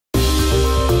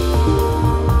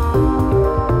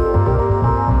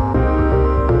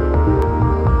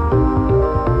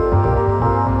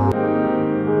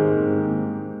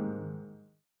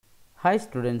Hi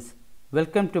students,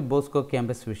 welcome to Bosco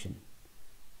Campus Vision.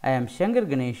 I am Shankar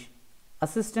Ganesh,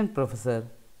 Assistant Professor,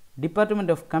 Department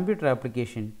of Computer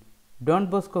Application, Don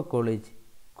Bosco College,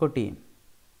 Kottayam.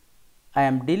 I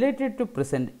am delighted to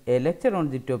present a lecture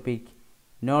on the topic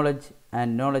Knowledge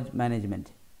and Knowledge Management,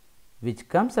 which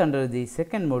comes under the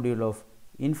second module of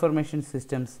Information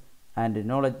Systems and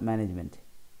Knowledge Management.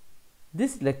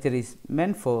 This lecture is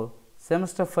meant for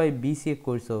Semester 5 BCA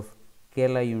course of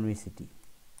Kerala University.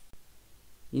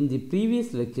 In the previous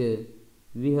lecture,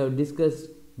 we have discussed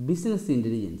business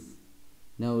intelligence.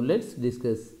 Now let's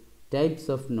discuss types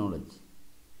of knowledge.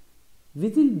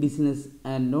 Within business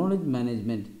and knowledge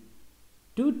management,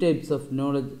 two types of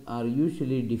knowledge are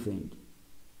usually defined.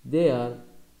 They are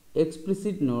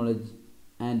explicit knowledge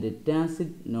and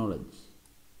tacit knowledge.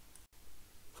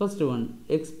 First one,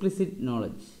 explicit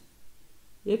knowledge.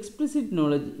 Explicit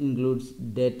knowledge includes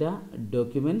data,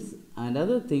 documents, and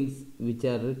other things which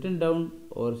are written down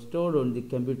or stored on the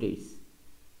computers.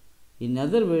 In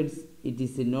other words, it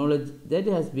is a knowledge that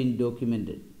has been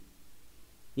documented.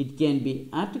 It can be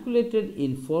articulated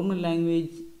in formal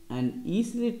language and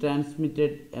easily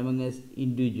transmitted among us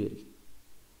individuals.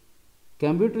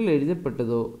 കമ്പ്യൂട്ടറിൽ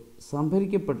എഴുതപ്പെട്ടതോ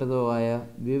സംഭരിക്കപ്പെട്ടതോ ആയ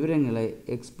വിവരങ്ങളെ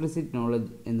explicit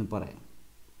knowledge എന്ന് പറയാം.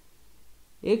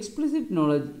 Explicit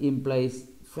knowledge implies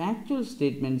factual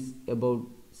statements about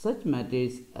such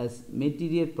matters as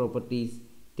material properties,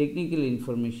 technical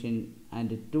information, and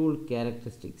tool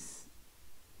characteristics.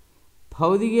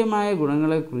 ഭൗതികമായ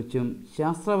ഗുണങ്ങളെക്കുറിച്ചും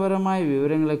ശാസ്ത്രപരമായ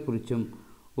വിവരങ്ങളെക്കുറിച്ചും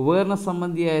ഉപകരണ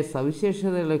സംബന്ധിയായ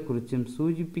സവിശേഷതകളെക്കുറിച്ചും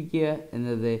സൂചിപ്പിക്കുക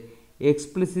എന്നത്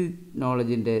explicit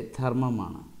നോളജിൻ്റെ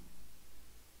ധർമ്മമാണ്.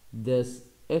 Thus,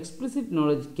 explicit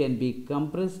knowledge can be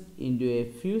compressed into a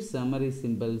few summary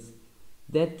symbols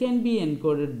that can be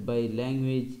encoded by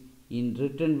language in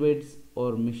written words or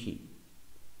machine.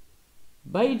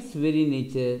 By its very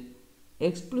nature,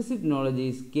 explicit knowledge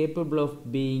is capable of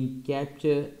being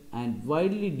captured and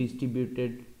widely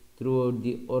distributed throughout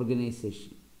the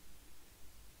organization.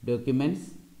 Documents,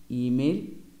 email,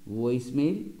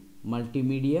 voicemail,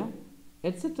 multimedia,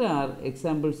 etc. are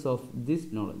examples of this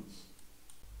knowledge.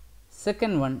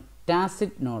 Second one,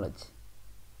 tacit knowledge.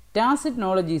 Tacit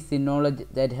knowledge is the knowledge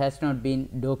that has not been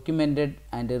documented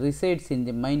and resides in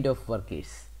the mind of workers.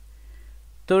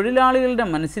 തൊഴിലാളികളുടെ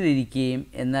മനസ്സിലിരിക്കുകയും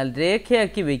എന്നാൽ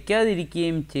രേഖയാക്കി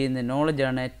വയ്ക്കാതിരിക്കുകയും ചെയ്യുന്ന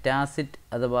നോളജാണ് tacit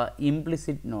അഥവാ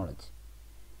implicit knowledge.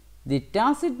 The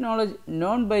tacit knowledge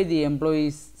non by the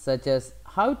employees such as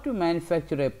how to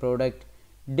manufacture A product,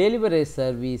 deliver A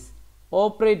service,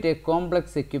 operate A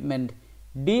complex equipment,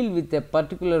 deal with a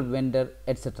particular vendor,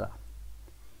 et cetera.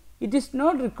 It is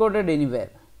not recorded anywhere.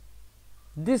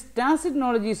 This tacit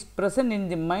knowledge is present in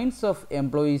the minds of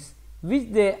employees, which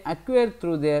they acquire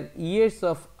through their years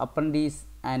of apprentice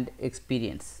and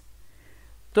experience.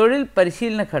 തൊഴിൽ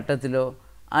പരിശീലന ഘട്ടത്തിലോ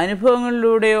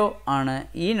അനുഭവങ്ങളിലൂടെയോ ആണ്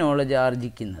ഈ knowledge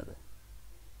ആർജിക്കുന്നത്.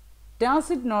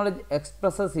 Tacit knowledge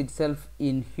expresses itself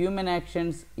in human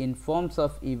actions in forms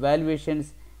of evaluations,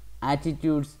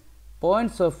 attitudes,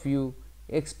 points of view,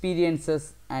 experiences,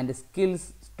 and skills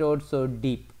stored so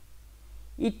deep.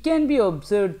 It can be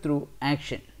observed through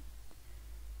action.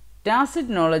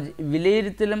 Tacit knowledge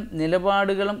വിലയിരുത്തലും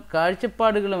നിലപാടുകളും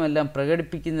കാഴ്ചപ്പാടുകളുമെല്ലാം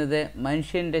പ്രകടിപ്പിക്കുന്നത്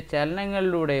മനുഷ്യൻ്റെ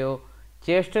ചലനങ്ങളിലൂടെയോ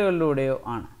ചേഷ്ടകളിലൂടെയോ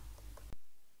ആണ്.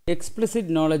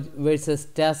 Explicit knowledge versus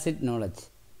tacit knowledge.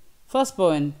 First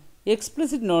point,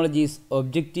 explicit knowledge is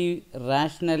objective,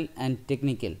 rational and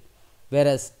technical,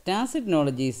 whereas tacit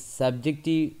knowledge is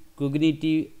subjective,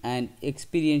 cognitive, and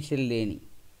experiential learning.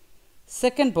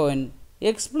 Second point,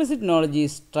 explicit knowledge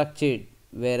is structured,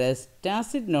 whereas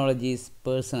tacit knowledge is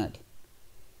personal.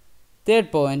 Third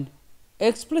point,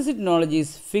 explicit knowledge is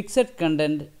fixed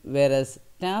content, whereas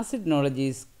tacit knowledge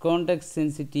is context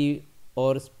sensitive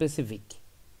or specific.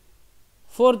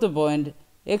 Fourth point,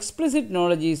 explicit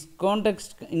knowledge is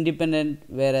context independent,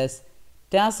 whereas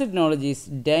tacit knowledge is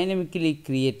dynamically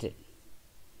created.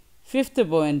 Fifth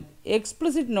point,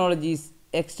 explicit knowledge is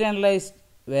externalized,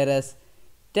 whereas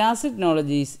tacit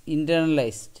knowledge is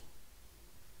internalized.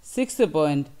 Sixth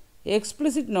point,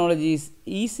 explicit knowledge is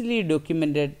easily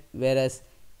documented, whereas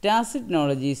tacit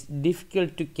knowledge is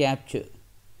difficult to capture.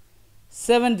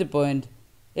 Seventh point,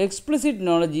 explicit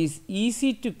knowledge is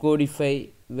easy to codify,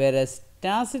 whereas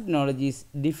tacit knowledge is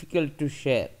difficult to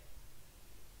share.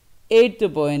 Eighth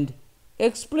point,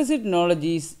 explicit knowledge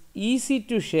is easy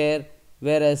to share,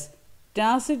 whereas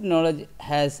tacit knowledge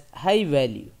has high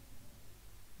value.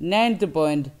 Ninth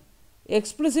point,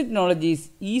 explicit knowledge is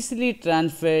easily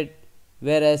transferred,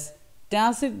 whereas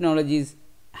tacit knowledge is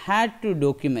hard to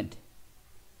document.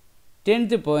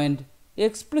 10th point,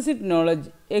 explicit knowledge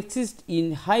exists in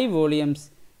high volumes,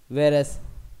 whereas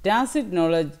tacit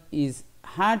knowledge is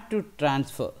hard to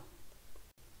transfer.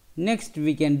 Next,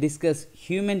 we can discuss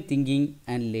human thinking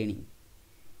and learning.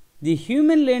 The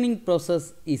human learning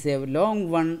process is a long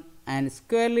one and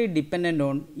squarely dependent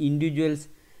on individuals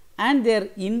and their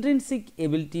intrinsic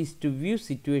abilities to view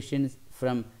situations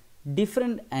from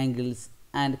different angles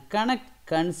and connect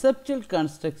conceptual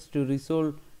constructs to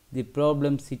resolve the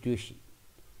problem situation.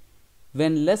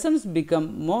 When lessons become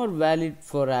more valid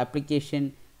for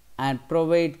application and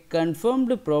provide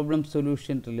confirmed problem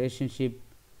solution relationship,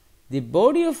 the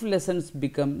body of lessons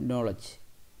become knowledge.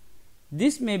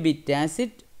 This may be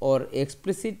tacit or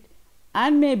explicit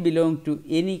and may belong to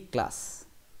any class.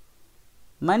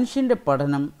 മനുഷ്യൻ്റെ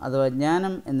പഠനം അഥവാ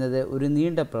ജ്ഞാനം എന്നത് ഒരു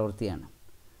നീണ്ട പ്രവൃത്തിയാണ്.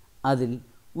 അതിൽ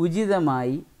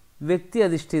ഉചിതമായി വ്യക്തി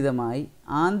അധിഷ്ഠിതമായി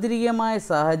ആന്തരികമായ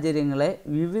സാഹചര്യങ്ങളെ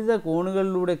വിവിധ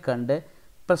കോണുകളിലൂടെ കണ്ട്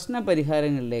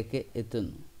പ്രശ്നപരിഹാരങ്ങളിലേക്ക്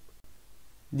എത്തുന്നു.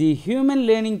 The human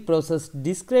learning process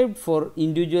described for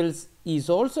individuals is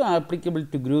also applicable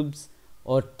to groups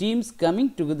or teams coming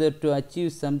together to achieve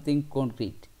something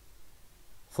concrete.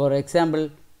 For example,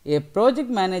 a project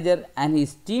manager and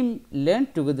his team learn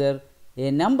together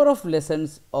a number of lessons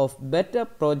of better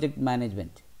project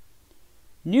management.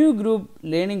 New group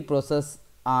learning processes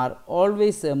are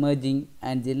always emerging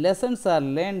and the lessons are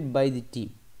learned by the team.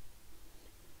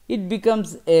 It becomes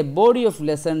a body of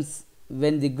lessons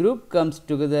when the group comes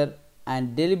together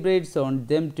and deliberates on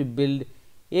them to build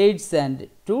aids and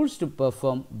tools to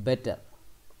perform better.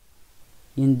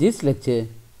 In this lecture,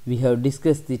 we have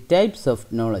discussed the types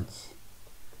of knowledge.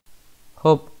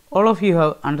 Hope all of you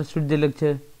have understood the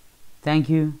lecture. Thank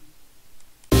you.